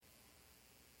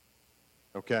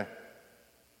Okay.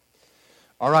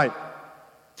 All right.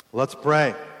 Let's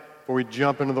pray before we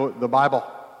jump into the Bible.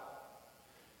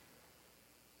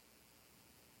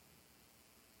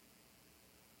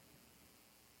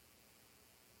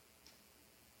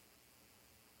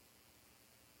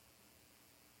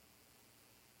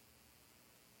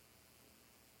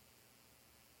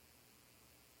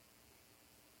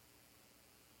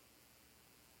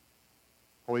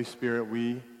 Holy Spirit,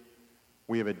 we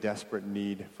have a desperate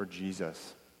need for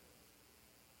Jesus.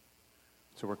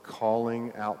 So we're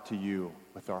calling out to you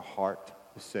with our heart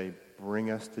to say, bring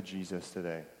us to Jesus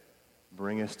today.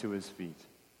 Bring us to his feet.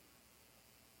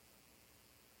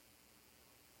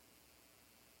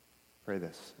 Pray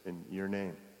this in your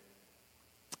name.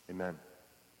 Amen.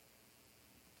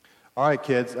 All right,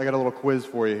 kids, I got a little quiz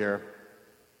for you here.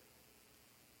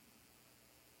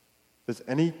 Does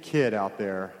any kid out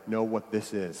there know what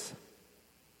this is?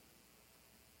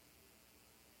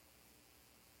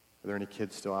 Are there any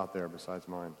kids still out there besides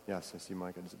mine? Yes, I see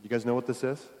Micah. You guys know what this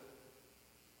is?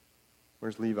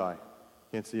 Where's Levi?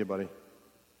 Can't see you, buddy.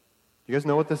 You guys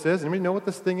know what this is? Anybody know what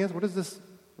this thing is? What is this?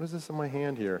 What is this in my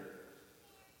hand here?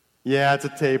 Yeah, it's a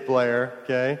tape player,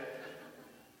 okay?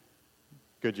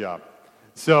 Good job.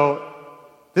 So,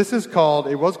 it was called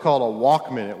a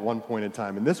Walkman at one point in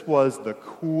time, and this was the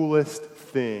coolest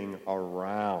thing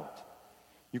around.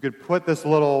 You could put this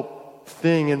little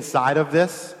thing inside of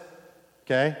this,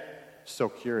 okay? So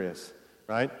curious,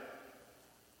 right?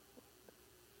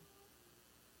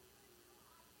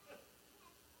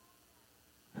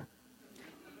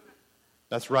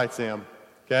 That's right, Sam,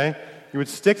 okay? You would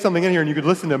stick something in here, and you could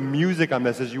listen to music on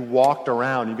this as you walked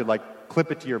around. You could, clip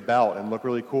it to your belt and look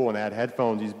really cool, and add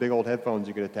headphones, these big old headphones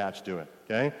you could attach to it,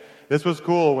 okay? This was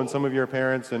cool when some of your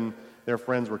parents and their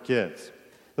friends were kids.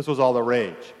 This was all the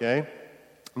rage, okay?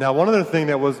 Now, one other thing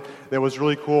that was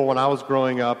really cool when I was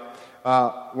growing up,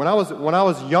 when I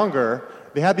was younger,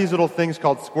 they had these little things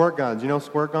called squirt guns. You know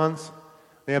squirt guns?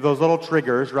 They have those little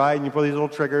triggers, right? And you put these little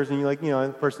triggers, and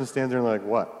the person stands there and they're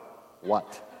like,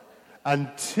 what?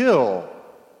 Until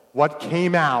what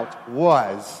came out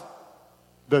was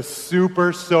the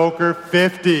Super Soaker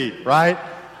 50, right?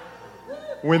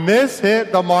 When this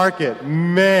hit the market,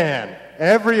 man,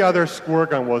 every other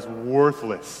squirt gun was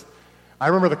worthless. I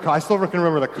still can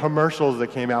remember the commercials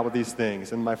that came out with these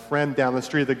things. And my friend down the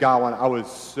street that got one, I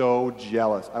was so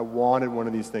jealous. I wanted one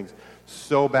of these things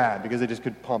so bad because they just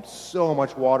could pump so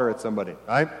much water at somebody,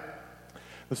 right?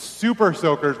 The Super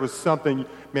Soakers was something,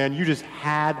 man, you just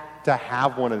had to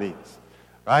have one of these,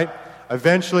 right?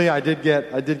 Eventually, I did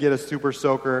get a Super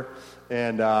Soaker,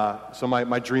 and so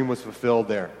my dream was fulfilled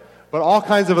there. But all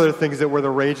kinds of other things that were the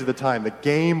rage of the time. The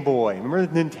Game Boy. Remember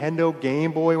the Nintendo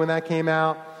Game Boy when that came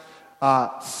out?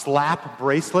 Slap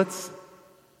bracelets.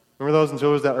 Remember those until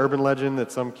it was that urban legend that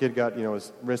some kid got,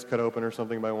 his wrist cut open or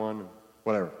something by one?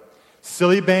 Whatever.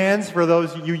 Silly bands for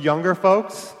those you younger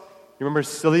folks. You remember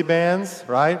silly bands,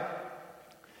 right?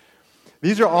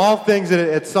 These are all things that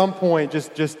at some point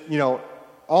just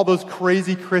all those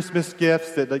crazy Christmas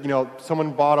gifts that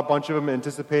someone bought a bunch of them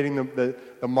anticipating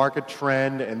the market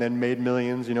trend and then made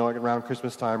millions, around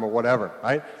Christmas time or whatever,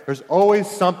 right? There's always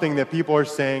something that people are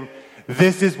saying,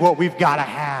 this is what we've got to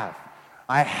have.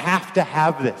 I have to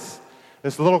have this.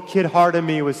 This little kid heart in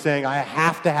me was saying, I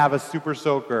have to have a Super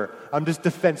Soaker. I'm just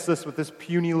defenseless with this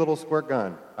puny little squirt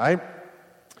gun, right?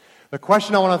 The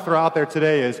question I want to throw out there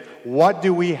today is, what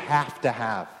do we have to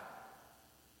have?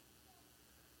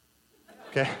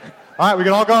 Okay. All right, we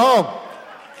can all go home.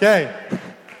 Okay.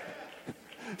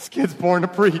 This kid's born to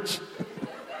preach.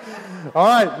 All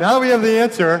right, now that we have the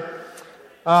answer,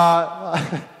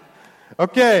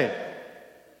 okay.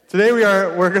 Today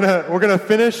we're gonna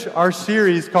finish our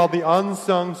series called The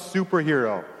Unsung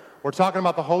Superhero. We're talking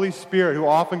about the Holy Spirit, who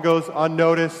often goes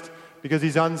unnoticed because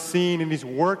he's unseen and he's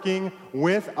working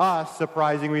with us,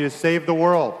 surprisingly, to save the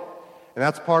world. And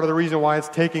that's part of the reason why it's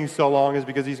taking so long, is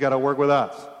because he's got to work with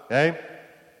us. Okay?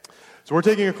 So we're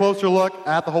taking a closer look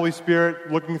at the Holy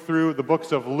Spirit, looking through the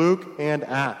books of Luke and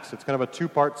Acts. It's kind of a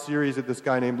two-part series that this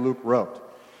guy named Luke wrote.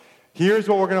 Here's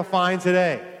what we're going to find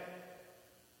today.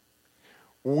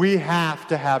 We have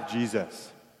to have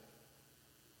Jesus.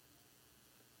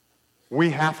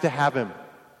 We have to have him.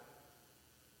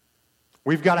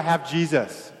 We've got to have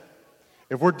Jesus.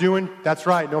 That's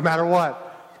right, no matter what.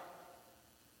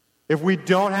 If we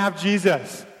don't have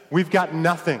Jesus, we've got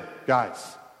nothing,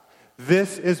 guys.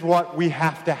 This is what we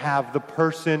have to have, the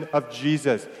person of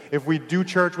Jesus. If we do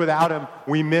church without him,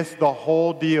 we miss the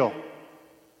whole deal.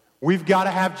 We've got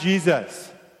to have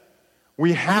Jesus.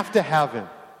 We have to have him.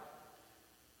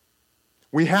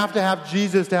 We have to have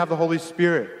Jesus to have the Holy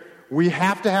Spirit. We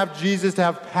have to have Jesus to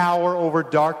have power over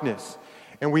darkness.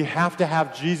 And we have to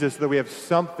have Jesus so that we have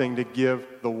something to give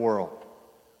the world.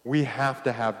 We have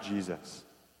to have Jesus.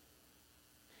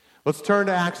 Let's turn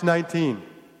to Acts 19.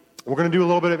 We're going to do a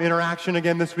little bit of interaction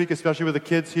again this week, especially with the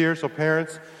kids here. So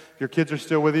parents, if your kids are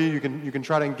still with you, you can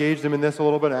try to engage them in this a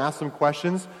little bit and ask them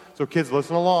questions. So kids,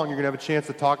 listen along. You're going to have a chance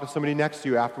to talk to somebody next to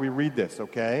you after we read this,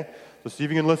 okay? So see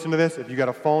if you can listen to this. If you got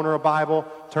a phone or a Bible,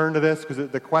 turn to this because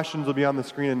the questions will be on the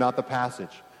screen and not the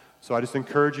passage. So I just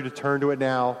encourage you to turn to it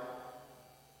now.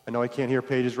 I know I can't hear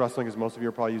pages rustling because most of you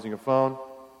are probably using a phone,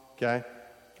 okay?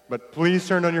 But please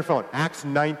turn on your phone. Acts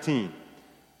 19.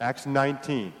 Acts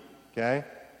 19, okay?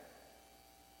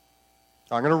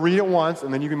 I'm going to read it once,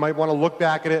 and then you might want to look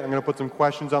back at it. I'm going to put some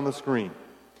questions on the screen.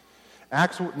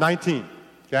 Acts 19,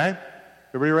 okay?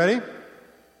 Everybody ready?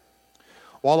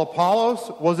 While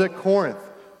Apollos was at Corinth,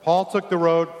 Paul took the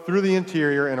road through the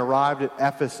interior and arrived at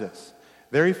Ephesus.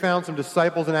 There he found some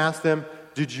disciples and asked them,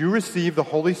 "Did you receive the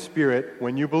Holy Spirit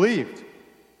when you believed?"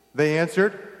 They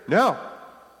answered, "No,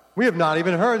 we have not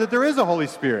even heard that there is a Holy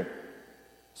Spirit."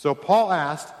 So Paul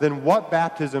asked, "Then what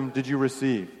baptism did you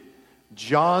receive?"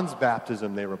 "John's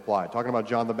baptism," they replied, talking about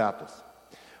John the Baptist.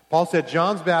 Paul said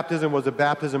John's baptism was a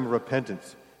baptism of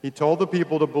repentance. He told the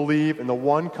people to believe in the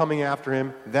one coming after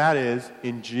him, that is,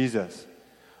 in Jesus.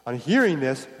 On hearing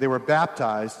this, they were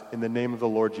baptized in the name of the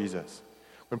Lord Jesus.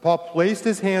 When Paul placed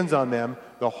his hands on them,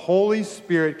 the Holy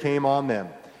Spirit came on them,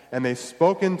 and they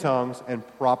spoke in tongues and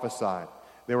prophesied.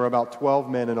 There were about 12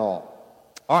 men in all.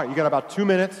 All right, you got about 2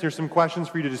 minutes. Here's some questions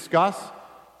for you to discuss.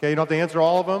 Okay, you don't have to answer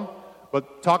all of them.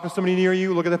 But talk to somebody near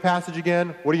you, look at the passage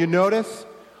again. What do you notice?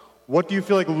 What do you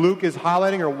feel like Luke is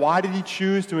highlighting, or why did he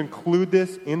choose to include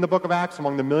this in the book of Acts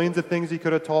among the millions of things he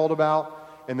could have told about?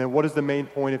 And then what is the main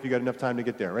point if you got enough time to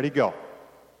get there? Ready, go.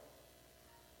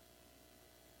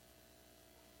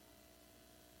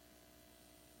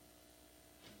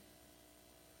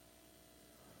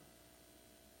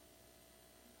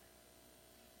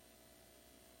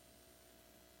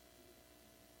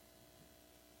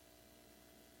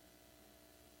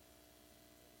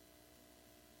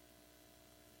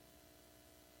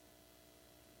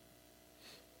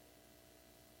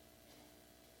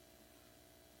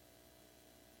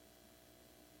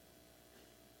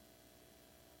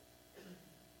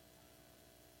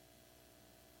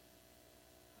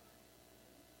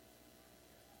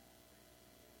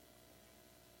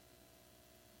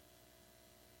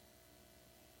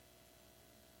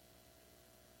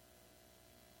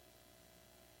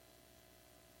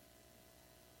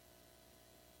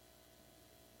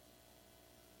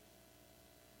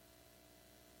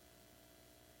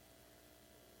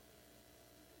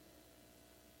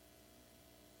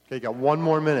 Okay, you got 1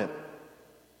 more minute.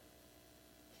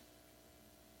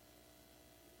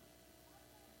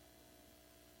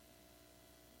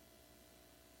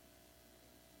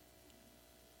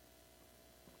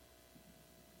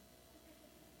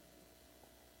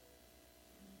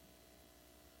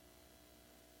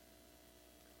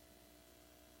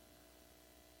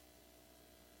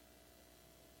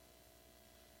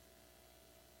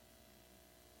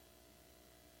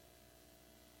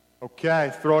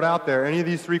 Okay, throw it out there. Any of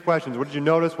these 3 questions. What did you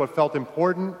notice? What felt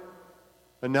important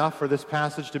enough for this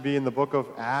passage to be in the book of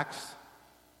Acts?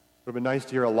 It would have been nice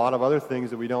to hear a lot of other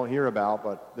things that we don't hear about,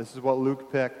 but this is what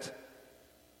Luke picked.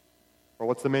 Or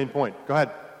what's the main point? Go ahead.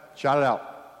 Shout it out.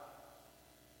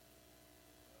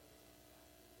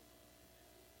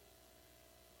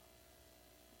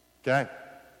 Okay.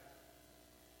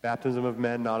 Baptism of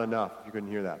men, not enough. You couldn't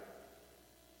hear that.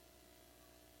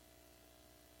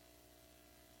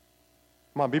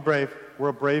 Come on, be brave. We're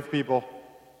a brave people.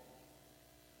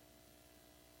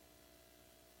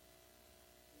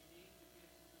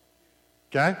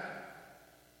 Okay?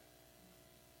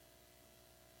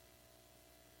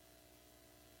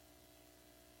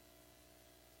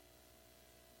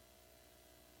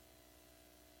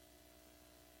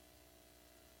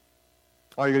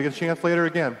 Oh, you're going to get a chance later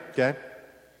again, okay?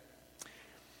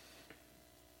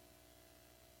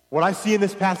 What I see in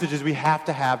this passage is we have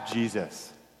to have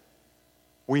Jesus.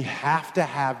 We have to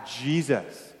have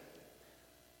Jesus.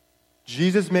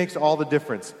 Jesus makes all the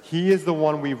difference. He is the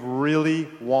one we really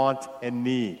want and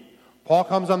need. Paul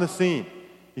comes on the scene.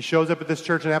 He shows up at this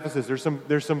church in Ephesus.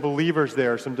 There's some believers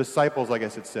there, some disciples, I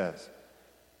guess it says.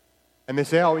 And they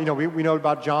say, we know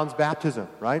about John's baptism,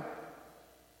 right?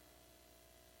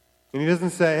 And he doesn't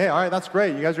say, hey, all right, that's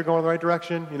great. You guys are going in the right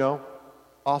direction,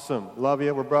 Awesome. Love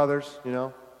you. We're brothers,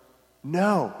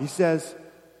 No, he says,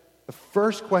 the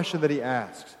first question that he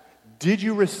asks, did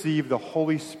you receive the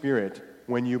Holy Spirit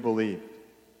when you believed?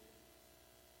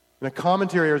 In a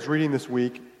commentary I was reading this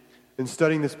week, in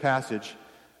studying this passage,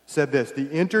 said this: the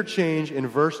interchange in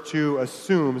verse 2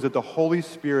 assumes that the Holy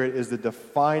Spirit is the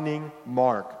defining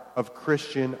mark of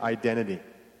Christian identity.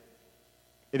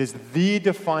 It is the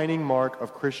defining mark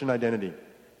of Christian identity,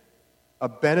 a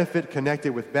benefit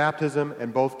connected with baptism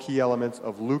and both key elements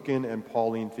of Lucan and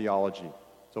Pauline theology.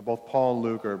 So both Paul and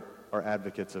Luke are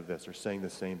advocates of this, are saying the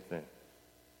same thing.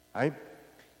 Right?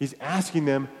 He's asking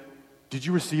them, did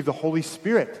you receive the Holy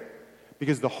Spirit?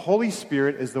 Because the Holy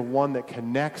Spirit is the one that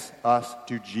connects us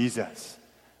to Jesus.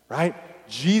 Right?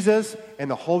 Jesus and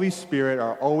the Holy Spirit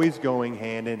are always going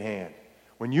hand in hand.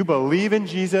 When you believe in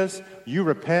Jesus, you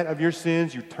repent of your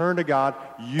sins, you turn to God,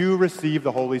 you receive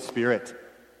the Holy Spirit.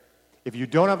 If you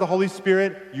don't have the Holy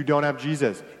Spirit, you don't have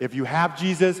Jesus. If you have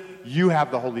Jesus, you have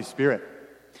the Holy Spirit.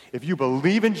 If you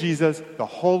believe in Jesus, the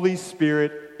Holy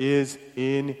Spirit is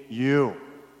in you.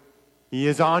 He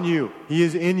is on you. He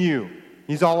is in you.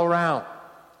 He's all around,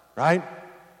 right?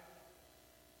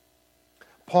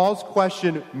 Paul's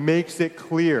question makes it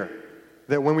clear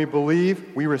that when we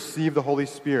believe, we receive the Holy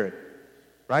Spirit,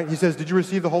 right? He says, did you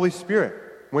receive the Holy Spirit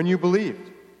when you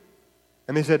believed?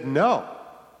 And they said, no.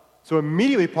 So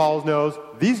immediately Paul knows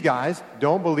these guys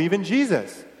don't believe in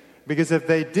Jesus, because if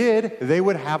they did, they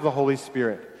would have the Holy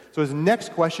Spirit. So his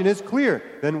next question is clear.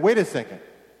 Then wait a second.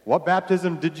 What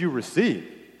baptism did you receive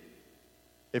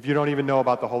if you don't even know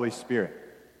about the Holy Spirit?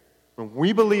 When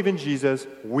we believe in Jesus,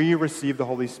 we receive the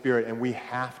Holy Spirit, and we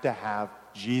have to have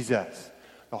Jesus.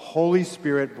 The Holy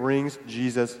Spirit brings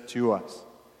Jesus to us.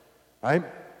 Right?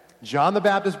 John the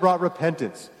Baptist brought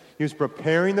repentance. He was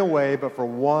preparing the way, but for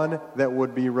one that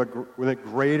would be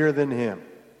greater than him.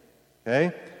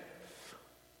 Okay?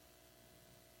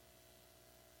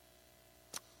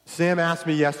 Sam asked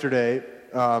me yesterday,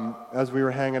 as we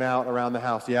were hanging out around the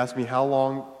house, he asked me how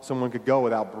long someone could go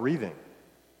without breathing.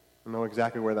 I don't know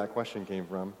exactly where that question came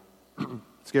from. It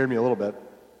scared me a little bit.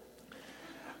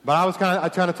 But I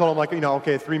kind of told him,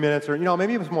 okay, 3 minutes, or,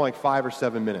 maybe it was more like 5 or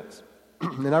 7 minutes.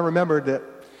 And I remembered that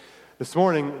this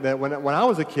morning, that when I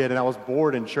was a kid and I was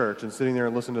bored in church and sitting there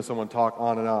and listening to someone talk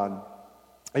on and on,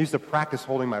 I used to practice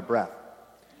holding my breath.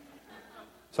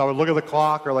 So I would look at the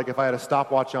clock, or if I had a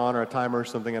stopwatch on or a timer or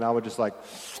something, and I would just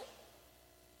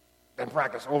and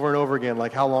practice over and over again,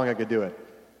 how long I could do it.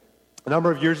 A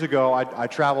number of years ago, I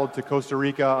traveled to Costa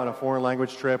Rica on a foreign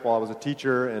language trip while I was a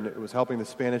teacher, and it was helping the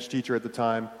Spanish teacher at the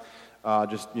time,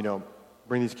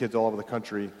 bring these kids all over the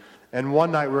country. And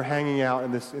one night we were hanging out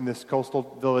in this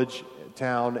coastal village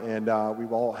town, and we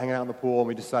were all hanging out in the pool, and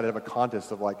we decided to have a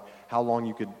contest of how long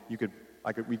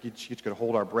we each could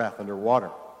hold our breath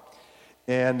underwater.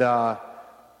 And that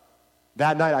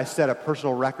night I set a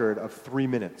personal record of 3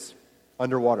 minutes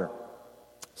underwater.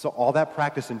 So all that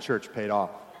practice in church paid off.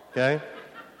 Okay?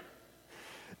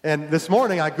 And this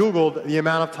morning I Googled the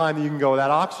amount of time that you can go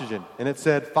without oxygen, and it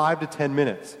said 5 to 10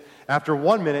 minutes. After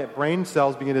 1 minute, brain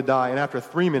cells begin to die, and after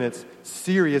 3 minutes,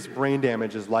 serious brain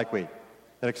damage is likely.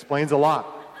 That explains a lot,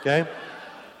 okay?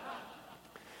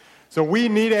 So we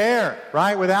need air,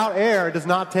 right? Without air, it does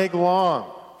not take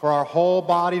long for our whole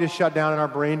body to shut down and our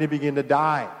brain to begin to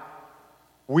die.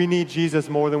 We need Jesus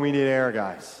more than we need air,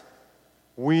 guys.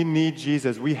 We need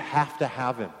Jesus. We have to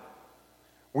have him.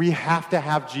 We have to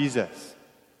have Jesus.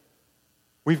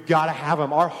 We've got to have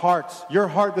him. Our hearts, your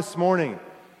heart this morning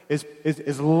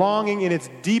is longing in its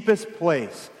deepest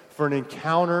place for an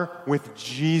encounter with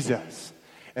Jesus.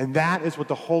 And that is what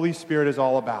the Holy Spirit is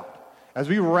all about. As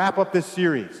we wrap up this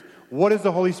series, what is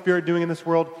the Holy Spirit doing in this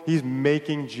world? He's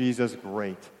making Jesus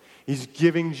great. He's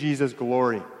giving Jesus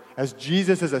glory. As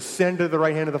Jesus has ascended to the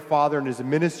right hand of the Father and is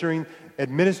administering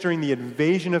the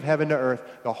invasion of heaven to earth,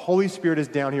 the Holy Spirit is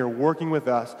down here working with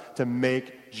us to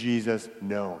make Jesus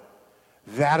known.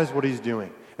 That is what he's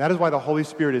doing. That is why the Holy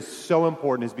Spirit is so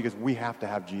important, is because we have to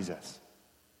have Jesus.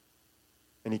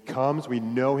 And he comes, we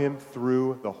know him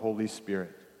through the Holy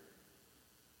Spirit.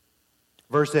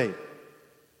 Verse 8.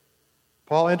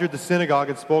 Paul entered the synagogue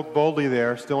and spoke boldly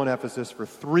there, still in Ephesus, for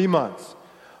 3 months,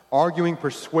 arguing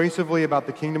persuasively about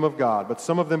the kingdom of God. But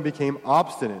some of them became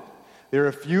obstinate. They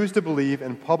refused to believe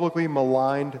and publicly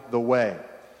maligned the way.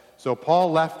 So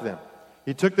Paul left them.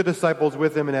 He took the disciples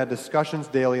with him and had discussions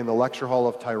daily in the lecture hall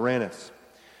of Tyrannus.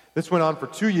 This went on for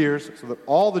 2 years, so that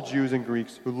all the Jews and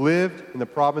Greeks who lived in the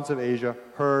province of Asia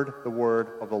heard the word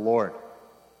of the Lord.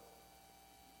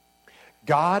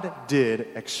 God did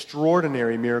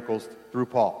extraordinary miracles through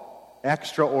Paul.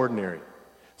 Extraordinary.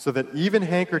 So that even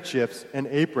handkerchiefs and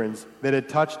aprons that had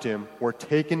touched him were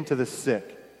taken to the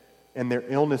sick, and their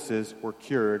illnesses were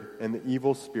cured, and the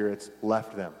evil spirits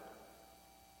left them.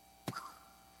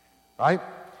 Right?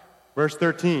 Verse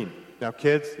 13. Now,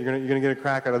 kids, you're gonna get a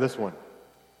crack out of this one.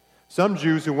 Some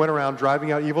Jews who went around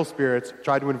driving out evil spirits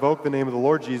tried to invoke the name of the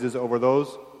Lord Jesus over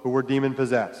those who were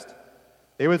demon-possessed.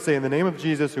 They would say, "In the name of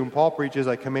Jesus, whom Paul preaches,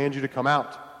 I command you to come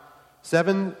out."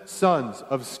 7 sons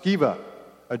of Sceva,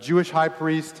 a Jewish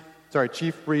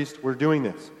chief priest, were doing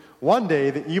this. One day,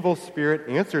 the evil spirit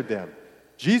answered them,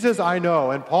 "Jesus I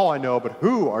know, and Paul I know, but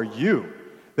who are you?"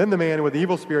 Then the man with the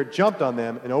evil spirit jumped on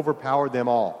them and overpowered them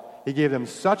all. He gave them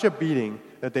such a beating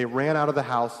that they ran out of the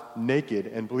house naked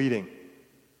and bleeding.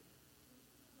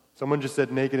 Someone just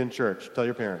said naked in church. Tell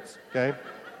your parents, okay?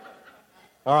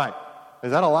 All right. Is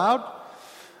that allowed?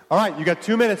 All right, you got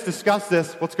 2 minutes to discuss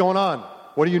this. What's going on?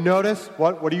 What do you notice?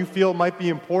 What do you feel might be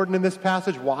important in this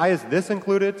passage? Why is this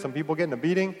included? Some people getting a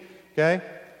beating, okay?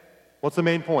 What's the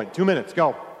main point? 2 minutes,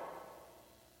 go.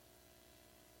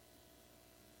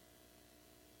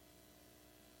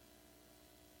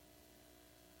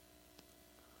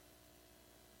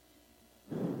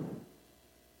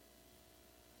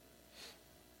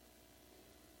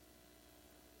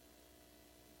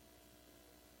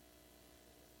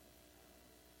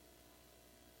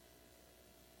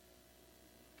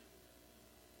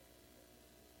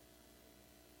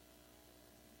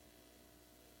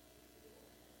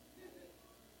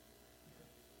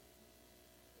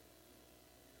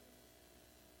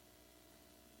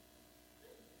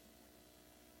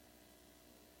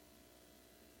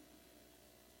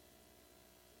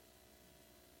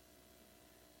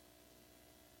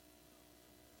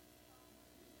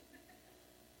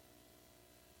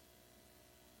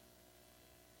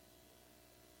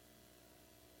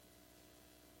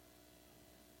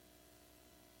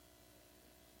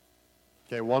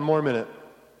 Okay, 1 more minute.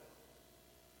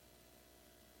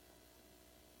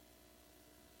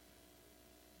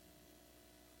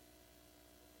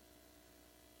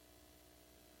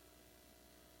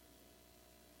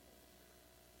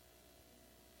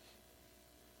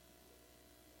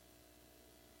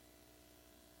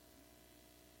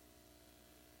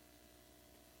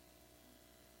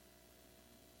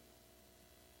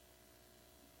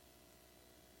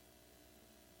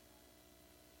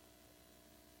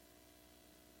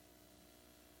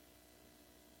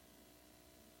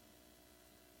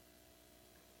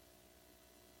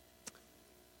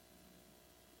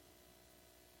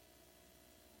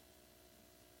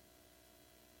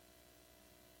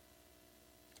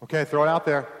 Okay, throw it out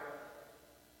there.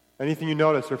 Anything you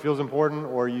notice or feels important,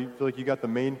 or you feel like you got the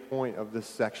main point of this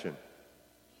section.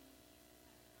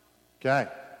 Okay.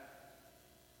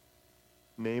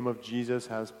 Name of Jesus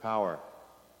has power.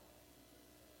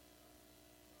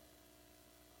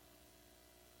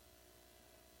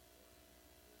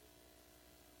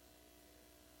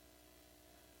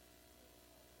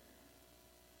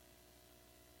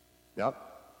 Yep.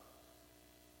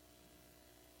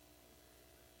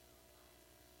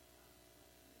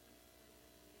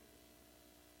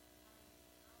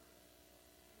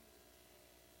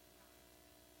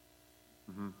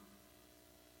 Mm-hmm.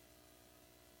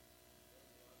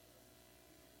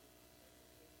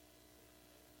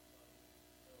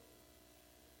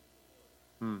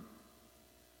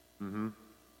 Mm-hmm.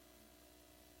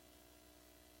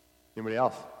 Anybody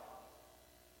else?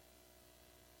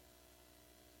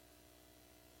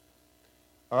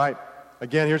 All right.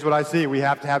 Again, here's what I see. We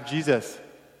have to have Jesus.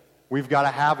 We've got to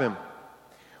have him.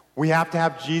 We have to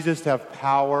have Jesus to have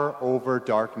power over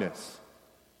darkness,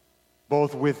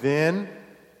 both within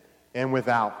and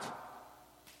without.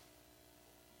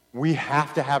 We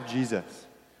have to have Jesus,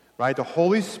 right? The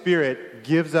Holy Spirit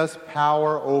gives us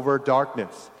power over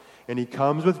darkness, and he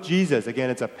comes with Jesus. Again,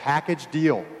 it's a package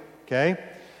deal, okay?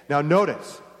 Now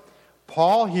notice,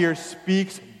 Paul here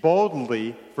speaks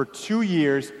boldly for 2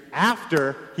 years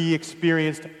after he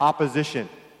experienced opposition.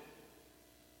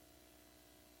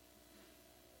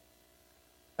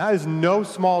 That is no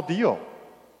small deal.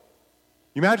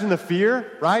 You imagine the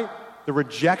fear, right? The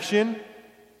rejection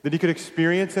that he could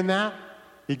experience in that.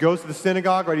 He goes to the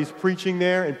synagogue, right? He's preaching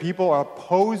there, and people are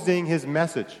opposing his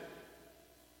message.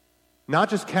 Not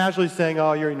just casually saying,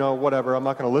 "Oh, whatever, I'm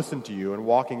not going to listen to you," and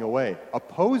walking away.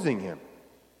 Opposing him.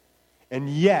 And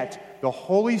yet, the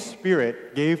Holy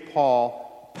Spirit gave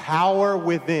Paul power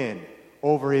within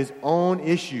over his own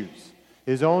issues,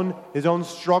 his own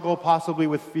struggle possibly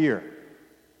with fear.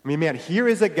 I mean, man, here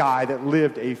is a guy that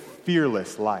lived a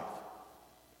fearless life.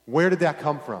 Where did that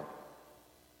come from?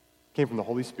 It came from the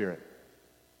Holy Spirit.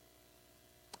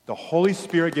 The Holy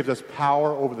Spirit gives us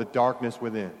power over the darkness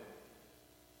within,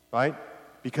 right?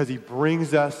 Because he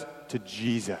brings us to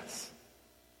Jesus.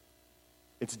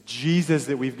 It's Jesus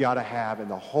that we've got to have, and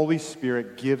the Holy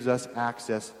Spirit gives us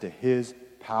access to his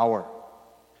power,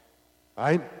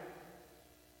 right?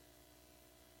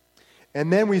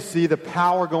 And then we see the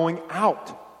power going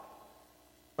out.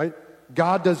 Right?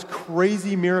 God does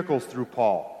crazy miracles through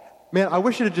Paul. Man, I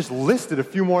wish it had just listed a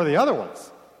few more of the other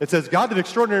ones. It says God did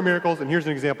extraordinary miracles, and here's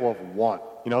an example of one.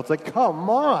 It's like, come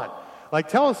on. Like,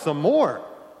 tell us some more.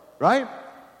 Right?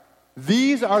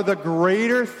 These are the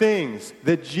greater things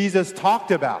that Jesus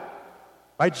talked about.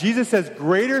 Right? Jesus says,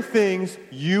 greater things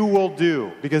you will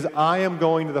do because I am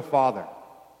going to the Father.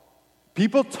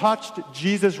 People touched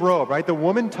Jesus' robe, right? The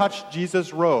woman touched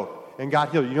Jesus' robe and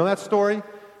got healed. You know that story?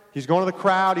 He's going to the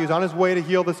crowd. He was on his way to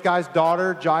heal this guy's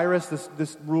daughter, Jairus,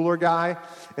 this ruler guy.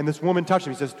 And this woman touched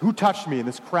him. He says, who touched me? And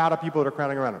this crowd of people that are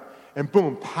crowding around him. And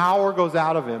boom, power goes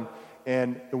out of him,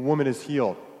 and the woman is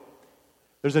healed.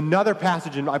 There's another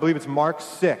passage in, I believe it's Mark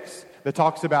 6, that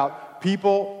talks about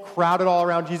people crowded all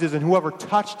around Jesus, and whoever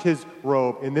touched his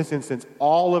robe, in this instance,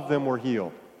 all of them were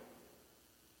healed.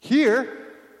 Here,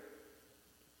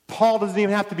 Paul doesn't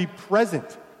even have to be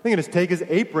present. He can just take his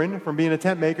apron from being a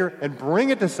tent maker and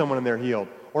bring it to someone and they're healed.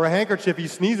 Or a handkerchief he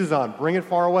sneezes on, bring it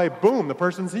far away, boom, the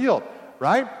person's healed,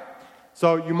 right?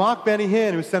 So you mock Benny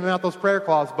Hinn who's sending out those prayer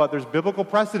cloths, but there's biblical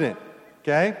precedent,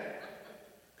 okay?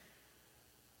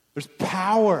 There's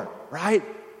power, right?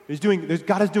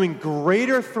 God is doing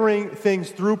greater things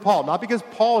through Paul, not because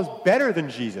Paul is better than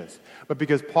Jesus, but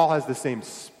because Paul has the same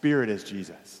spirit as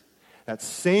Jesus. That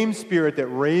same spirit that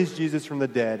raised Jesus from the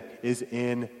dead is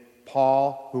in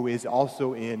Paul, who is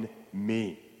also in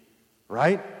me,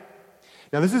 right?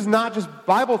 Now, this is not just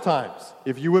Bible times,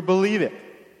 if you would believe it.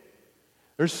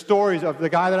 There's stories of the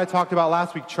guy that I talked about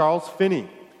last week, Charles Finney.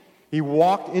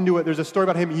 There's a story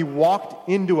about him, he walked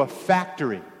into a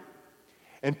factory,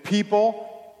 and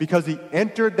people, because he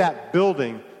entered that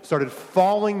building, started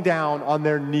falling down on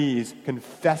their knees,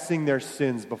 confessing their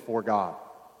sins before God.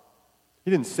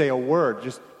 He didn't say a word,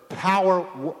 just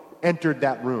power entered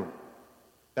that room.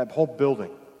 That whole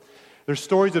building. There's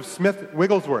stories of Smith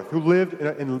Wigglesworth, who lived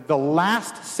in the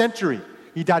last century.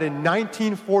 He died in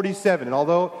 1947, and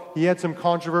although he had some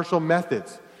controversial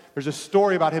methods, there's a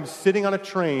story about him sitting on a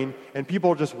train and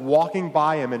people just walking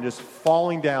by him and just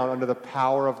falling down under the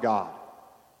power of God,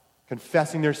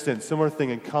 confessing their sins, similar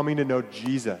thing, and coming to know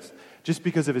Jesus just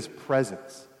because of his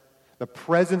presence, the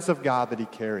presence of God that he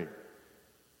carried.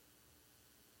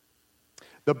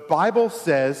 The Bible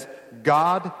says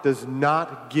God does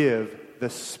not give the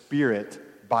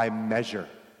Spirit by measure.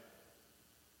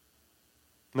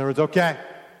 In other words, okay,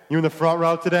 you in the front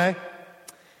row today,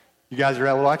 you guys are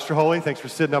a little extra holy, thanks for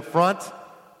sitting up front.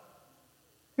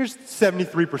 Here's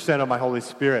 73% of my Holy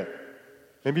Spirit.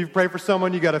 Maybe you've prayed for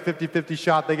someone, you got a 50-50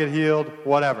 shot, they get healed,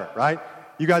 whatever, right?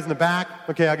 You guys in the back,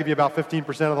 okay, I'll give you about 15%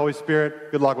 of the Holy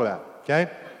Spirit. Good luck with that,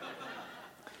 okay?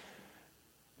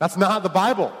 That's not the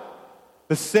Bible.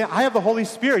 I have the Holy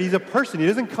Spirit. He's a person. He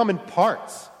doesn't come in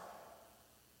parts.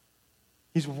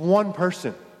 He's one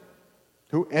person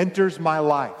who enters my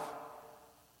life.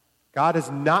 God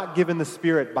has not given the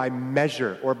Spirit by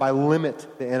measure or by limit,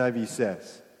 the NIV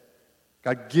says.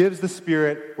 God gives the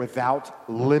Spirit without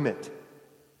limit.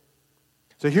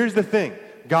 So here's the thing.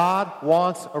 God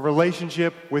wants a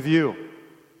relationship with you.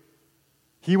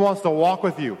 He wants to walk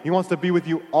with you. He wants to be with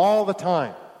you all the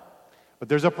time. But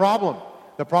there's a problem.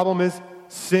 The problem is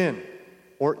sin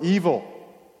or evil.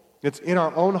 It's in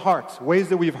our own hearts, ways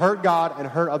that we've hurt God and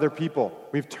hurt other people.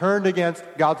 We've turned against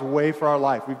God's way for our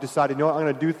life. We've decided, I'm going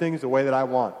to do things the way that I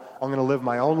want. I'm going to live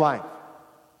my own life,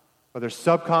 whether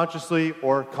subconsciously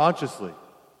or consciously.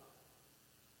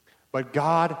 But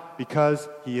God, because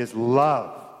He is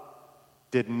love,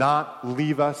 did not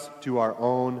leave us to our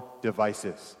own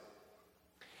devices.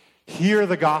 Hear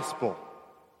the gospel.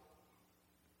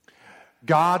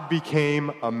 God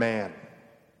became a man.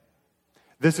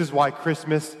 This is why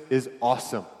Christmas is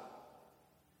awesome.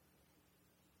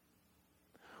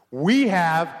 We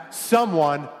have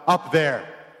someone up there.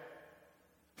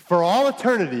 For all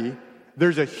eternity,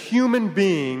 there's a human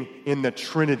being in the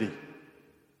Trinity.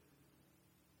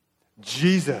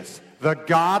 Jesus, the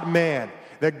God-man,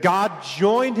 that God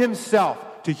joined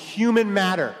himself to human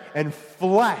matter and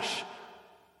flesh.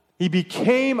 He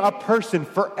became a person,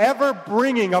 forever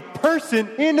bringing a person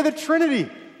into the Trinity.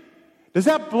 Does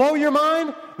that blow your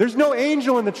mind? There's no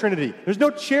angel in the Trinity. There's no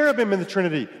cherubim in the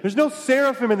Trinity. There's no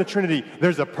seraphim in the Trinity.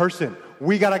 There's a person.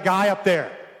 We got a guy up there.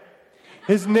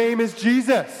 His name is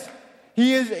Jesus.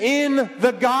 He is in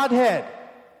the Godhead.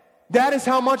 That is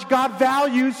how much God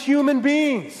values human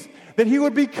beings, that he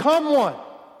would become one.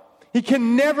 He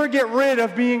can never get rid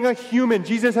of being a human.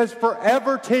 Jesus has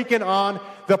forever taken on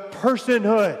the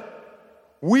personhood.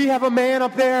 We have a man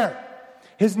up there.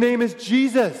 His name is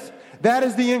Jesus. That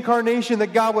is the incarnation,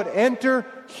 that God would enter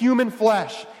human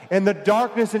flesh and the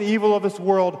darkness and evil of this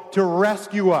world to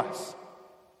rescue us.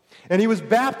 And he was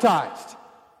baptized,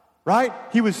 right?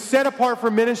 He was set apart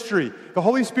for ministry. The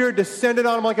Holy Spirit descended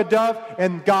on him like a dove,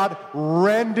 and God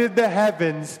rended the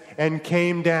heavens and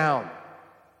came down.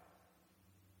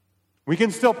 We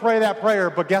can still pray that prayer,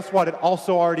 but guess what? It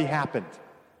also already happened.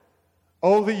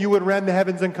 Oh, that you would rend the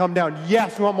heavens and come down.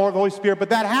 Yes, we want more of the Holy Spirit, but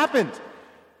that happened.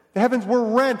 The heavens were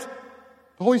rent.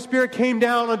 The Holy Spirit came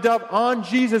down on a dove on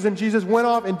Jesus, and Jesus went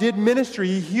off and did ministry.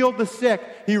 He healed the sick.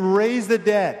 He raised the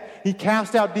dead. He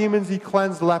cast out demons. He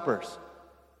cleansed lepers.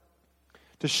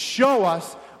 To show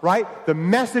us, right, the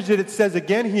message that it says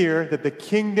again here, that the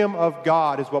kingdom of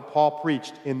God is what Paul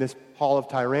preached in this Hall of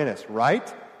Tyrannus,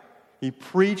 right? He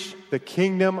preached the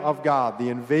kingdom of God, the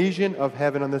invasion of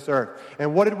heaven on this earth.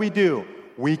 And what did we do?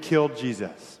 We killed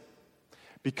Jesus.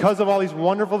 Because of all these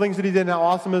wonderful things that he did and how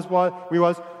awesome he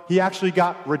was, he actually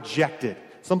got rejected.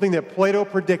 Something that Plato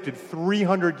predicted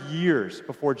 300 years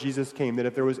before Jesus came, that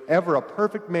if there was ever a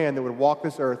perfect man that would walk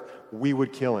this earth, we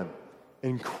would kill him.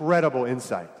 Incredible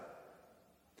insight.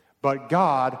 But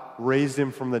God raised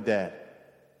him from the dead.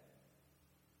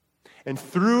 And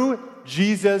through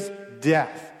Jesus'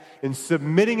 death, in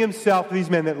submitting himself to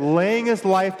these men, that laying his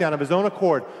life down of his own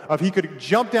accord, he could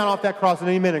jump down off that cross at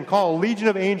any minute and call a legion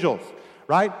of angels,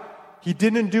 right? He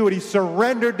didn't do it. He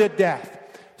surrendered to death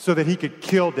so that he could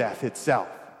kill death itself.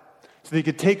 So that he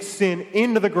could take sin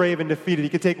into the grave and defeat it. He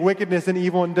could take wickedness and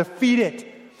evil and defeat it.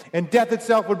 And death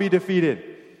itself would be defeated.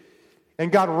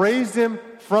 And God raised him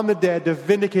from the dead to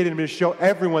vindicate him, to show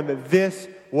everyone that this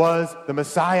was the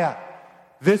Messiah.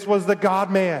 This was the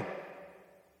God-man.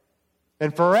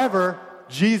 And forever,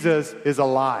 Jesus is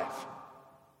alive.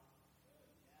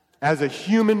 As a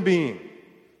human being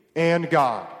and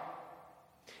God.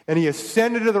 And he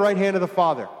ascended to the right hand of the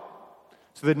Father,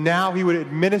 so that now he would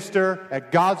administer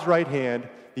at God's right hand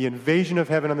the invasion of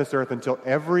heaven on this earth until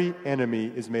every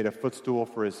enemy is made a footstool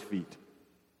for his feet.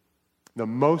 The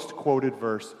most quoted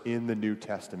verse in the New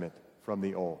Testament from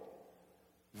the Old.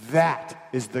 That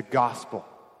is the gospel.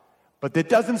 But that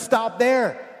doesn't stop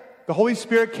there. The Holy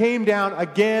Spirit came down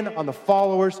again on the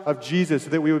followers of Jesus so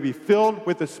that we would be filled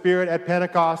with the Spirit at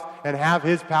Pentecost and have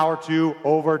his power too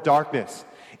over darkness.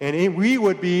 And we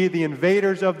would be the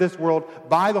invaders of this world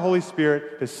by the Holy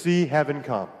Spirit to see heaven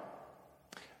come.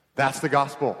 That's the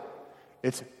gospel.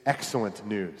 It's excellent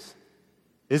news.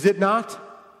 Is it not?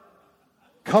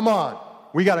 Come on.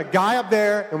 We got a guy up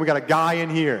there and we got a guy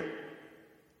in here.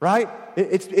 Right?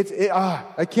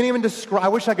 I can't even describe. I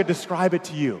wish I could describe it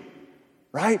to you.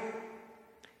 Right?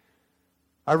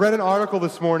 I read an article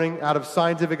this morning out of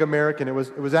Scientific American. It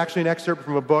was actually an excerpt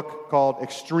from a book called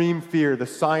Extreme Fear, The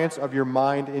Science of Your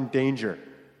Mind in Danger.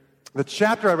 The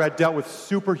chapter I read dealt with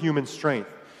superhuman strength,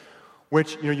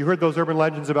 which, you heard those urban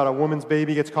legends about a woman's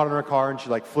baby gets caught in her car and she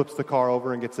flips the car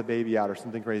over and gets the baby out or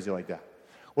something crazy like that.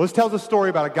 Well, this tells a story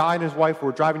about a guy and his wife who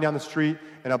were driving down the street,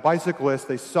 and a bicyclist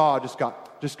they saw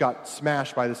just got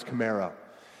smashed by this Camaro.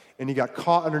 And he got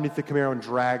caught underneath the Camaro and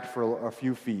dragged for a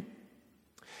few feet.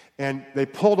 And they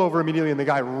pulled over immediately, and the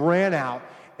guy ran out,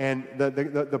 and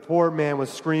the poor man was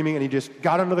screaming, and he just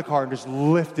got under the car and just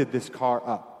lifted this car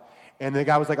up. And the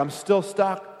guy was like, I'm still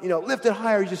stuck, lift it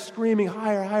higher. He's just screaming,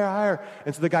 higher, higher, higher.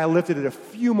 And so the guy lifted it a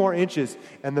few more inches,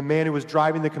 and the man who was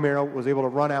driving the Camaro was able to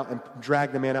run out and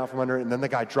drag the man out from under it, and then the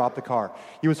guy dropped the car.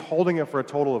 He was holding it for a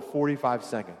total of 45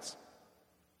 seconds.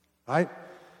 Right?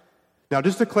 Now,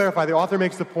 just to clarify, the author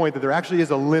makes the point that there actually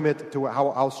is a limit to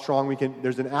how strong we can,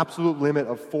 there's an absolute limit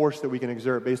of force that we can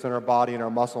exert based on our body and our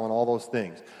muscle and all those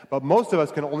things. But most of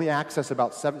us can only access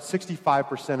about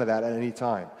 65% of that at any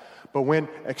time. But when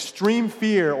extreme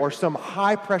fear or some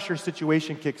high-pressure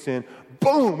situation kicks in,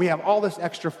 boom, we have all this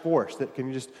extra force that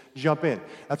can just jump in.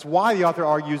 That's why the author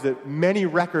argues that many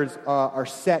records are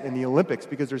set in the Olympics,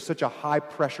 because there's such a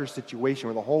high-pressure situation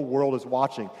where the whole world is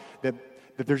watching, that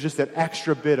there's just that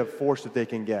extra bit of force that they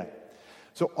can get.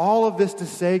 So all of this to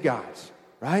say, guys,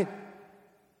 right?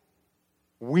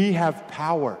 We have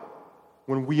power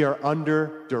when we are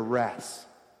under duress.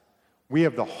 We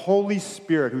have the Holy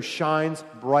Spirit who shines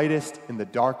brightest in the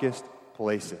darkest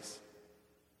places.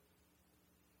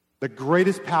 The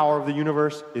greatest power of the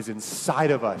universe is inside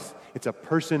of us. It's a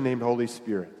person named Holy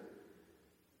Spirit.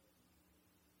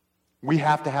 We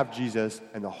have to have Jesus,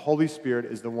 and the Holy Spirit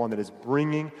is the one that is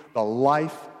bringing the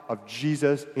life of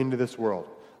Jesus into this world.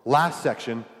 Last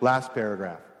section, last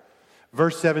paragraph.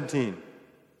 Verse 17.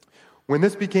 When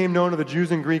this became known to the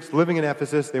Jews and Greeks living in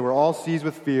Ephesus, they were all seized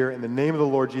with fear, and the name of the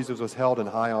Lord Jesus was held in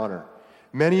high honor.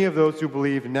 Many of those who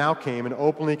believed now came and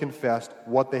openly confessed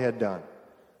what they had done.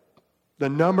 The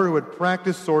number who had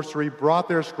practiced sorcery brought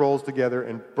their scrolls together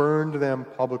and burned them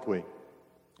publicly.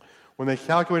 When they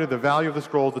calculated the value of the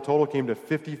scrolls, the total came to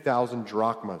 50,000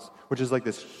 drachmas, which is like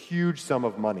this huge sum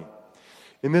of money.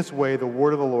 In this way, the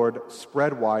word of the Lord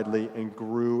spread widely and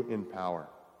grew in power.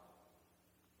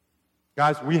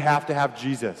 Guys, we have to have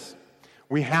Jesus.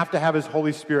 We have to have his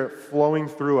Holy Spirit flowing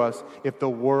through us if the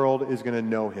world is going to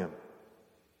know him.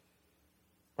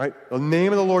 Right? The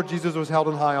name of the Lord Jesus was held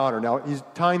in high honor. Now, he's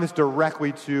tying this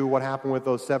directly to what happened with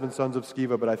those 7 sons of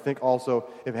Sceva, but I think also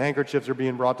if handkerchiefs are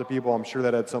being brought to people, I'm sure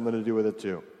that had something to do with it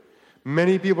too.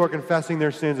 Many people are confessing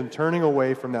their sins and turning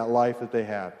away from that life that they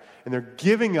have. And they're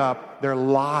giving up their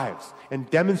lives and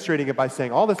demonstrating it by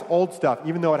saying, all this old stuff,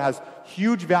 even though it has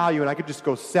huge value and I could just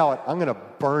go sell it, I'm going to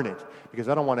burn it because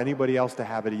I don't want anybody else to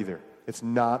have it either. It's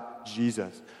not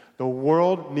Jesus. The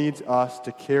world needs us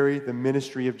to carry the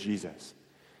ministry of Jesus.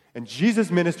 And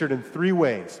Jesus ministered in 3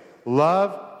 ways: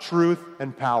 love, truth,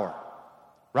 and power.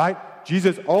 Right?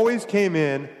 Jesus always came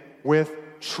in with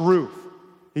truth.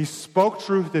 He spoke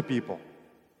truth to people.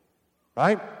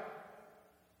 Right?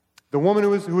 The woman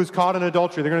who was caught in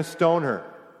adultery, they're going to stone her.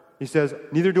 He says,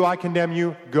 neither do I condemn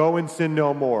you, go and sin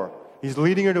no more. He's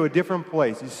leading her to a different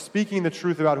place. He's speaking the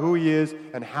truth about who he is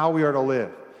and how we are to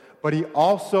live. But he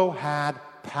also had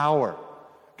power.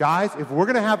 Guys, if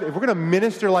we're going to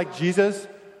minister like Jesus,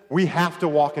 we have to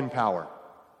walk in power.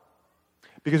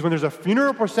 Because when there's a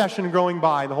funeral procession going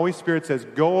by and the Holy Spirit says,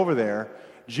 go over there,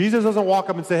 Jesus doesn't walk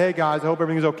up and say, hey guys, I hope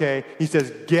everything's okay. He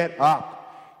says, get up.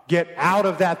 Get out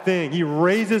of that thing. He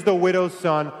raises the widow's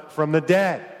son from the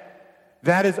dead.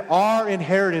 That is our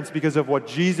inheritance because of what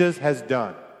Jesus has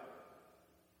done.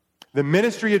 The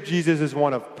ministry of Jesus is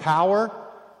one of power,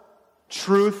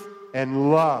 truth,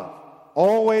 and love.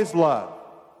 Always love.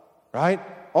 Right?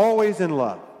 Always in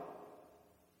love.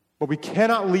 But we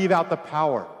cannot leave out the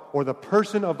power or the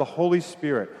person of the Holy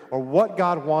Spirit or what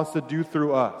God wants to do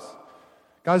through us.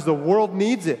 Guys, the world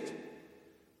needs it.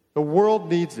 The world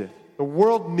needs it. The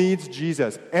world needs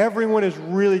Jesus. Everyone is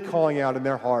really calling out in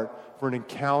their heart for an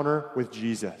encounter with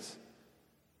Jesus.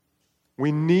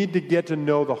 We need to get to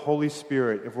know the Holy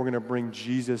Spirit if we're going to bring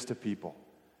Jesus to people.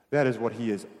 That is what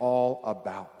he is all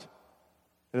about.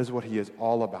 That is what he is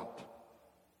all about.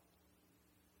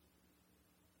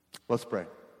 Let's pray.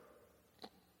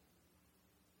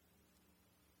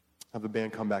 Have the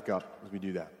band come back up as we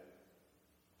do that.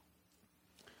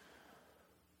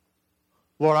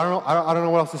 Lord, I don't know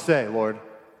what else to say, Lord.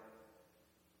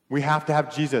 We have to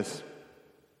have Jesus.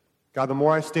 God, the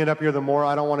more I stand up here, the more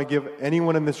I don't want to give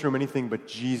anyone in this room anything but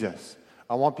Jesus.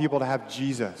 I want people to have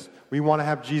Jesus. We want to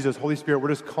have Jesus. Holy Spirit, we're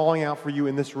just calling out for you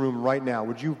in this room right now.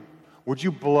 Would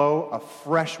you blow a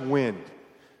fresh wind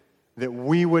that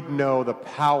we would know the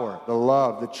power, the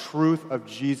love, the truth of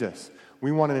Jesus.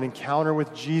 We want an encounter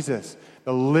with Jesus,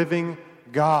 the living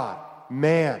God,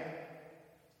 man.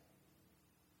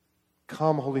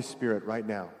 Come, Holy Spirit, right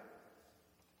now.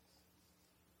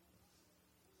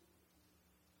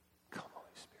 Come, Holy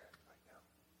Spirit, right now.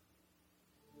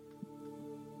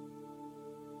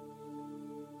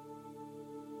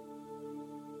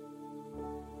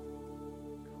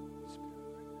 Come, Holy Spirit,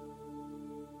 right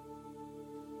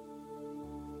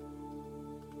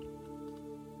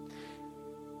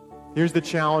now. Here's the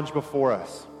challenge before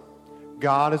us.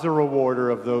 God is a rewarder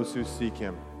of those who seek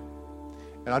him.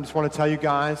 And I just want to tell you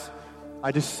guys,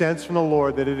 I just sense from the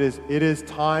Lord that it is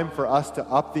time for us to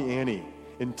up the ante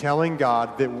in telling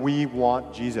God that we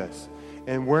want Jesus.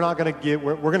 And we're going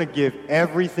to give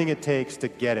everything it takes to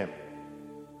get him.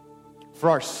 For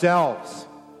ourselves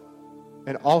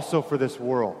and also for this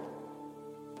world.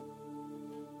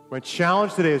 My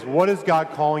challenge today is, what is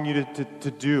God calling you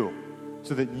to do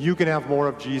so that you can have more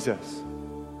of Jesus?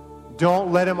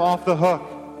 Don't let him off the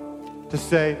hook to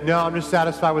say, no, I'm just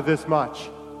satisfied with this much.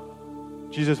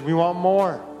 Jesus, we want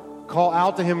more. Call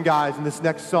out to him, guys, in this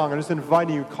next song. I'm just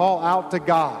inviting you, call out to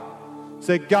God.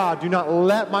 Say, God, do not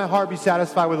let my heart be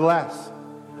satisfied with less.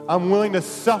 I'm willing to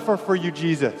suffer for you,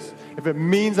 Jesus. If it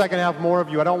means I can have more of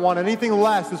you, I don't want anything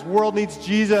less. This world needs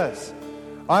Jesus.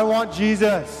 I want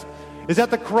Jesus. Is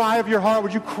that the cry of your heart?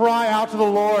 Would you cry out to the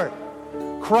Lord?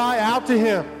 Cry out to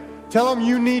him. Tell him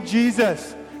you need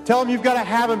Jesus. Tell him you've got to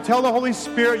have him. Tell the Holy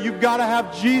Spirit you've got to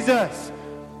have Jesus.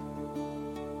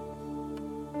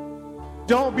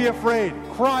 Don't be afraid.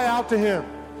 Cry out to him.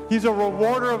 He's a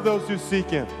rewarder of those who seek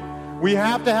him. We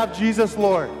have to have Jesus,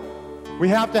 Lord. We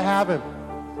have to have him.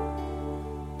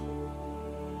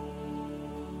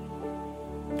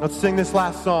 Let's sing this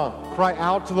last song. Cry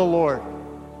out to the Lord.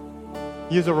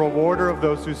 He is a rewarder of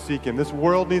those who seek him. This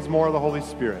world needs more of the Holy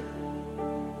Spirit.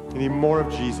 We need more of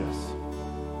Jesus.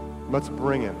 Let's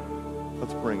bring him.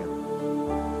 Let's bring him.